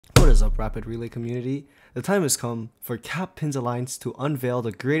is up, Rapid Relay community? The time has come for Cap Pins Alliance to unveil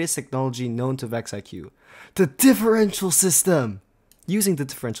the greatest technology known to VEX IQ, the differential system! Using the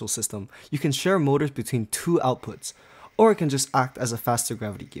differential system, you can share motors between two outputs, or it can just act as a faster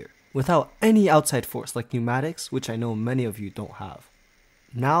gravity gear, without any outside force like pneumatics, which I know many of you don't have.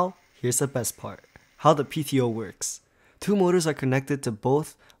 Now, here's the best part, how the PTO works. Two motors are connected to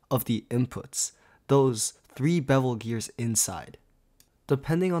both of the inputs, those 3 bevel gears inside.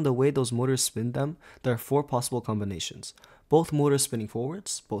 Depending on the way those motors spin them, there are 4 possible combinations. Both motors spinning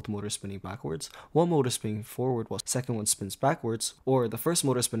forwards, both motors spinning backwards, one motor spinning forward while the second one spins backwards, or the first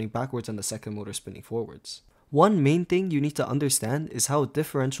motor spinning backwards and the second motor spinning forwards. One main thing you need to understand is how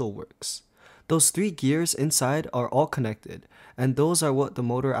differential works. Those 3 gears inside are all connected, and those are what the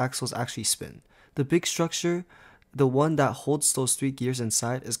motor axles actually spin. The big structure, the one that holds those 3 gears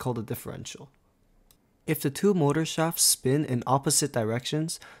inside, is called a differential. If the 2 motor shafts spin in opposite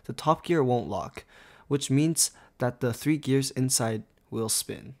directions, the top gear won't lock, which means that the 3 gears inside will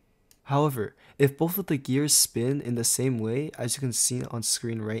spin. However, if both of the gears spin in the same way, as you can see on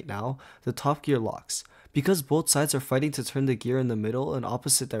screen right now, the top gear locks. Because both sides are fighting to turn the gear in the middle in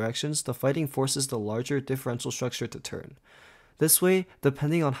opposite directions, the fighting forces the larger differential structure to turn. This way,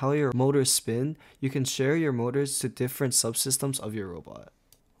 depending on how your motors spin, you can share your motors to different subsystems of your robot.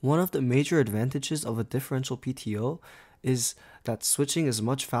 One of the major advantages of a differential PTO is that switching is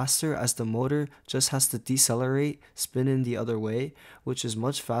much faster, as the motor just has to decelerate, spin in the other way, which is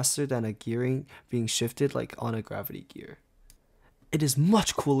much faster than a gearing being shifted like on a gravity gear. It is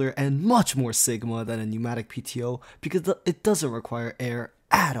much cooler and much more sigma than a pneumatic PTO because it doesn't require air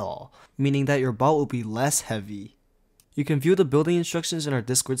at all, meaning that your bot will be less heavy. You can view the building instructions in our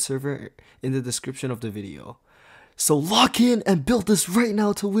Discord server in the description of the video. So lock in and build this right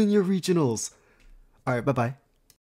now to win your regionals. Alright, bye bye.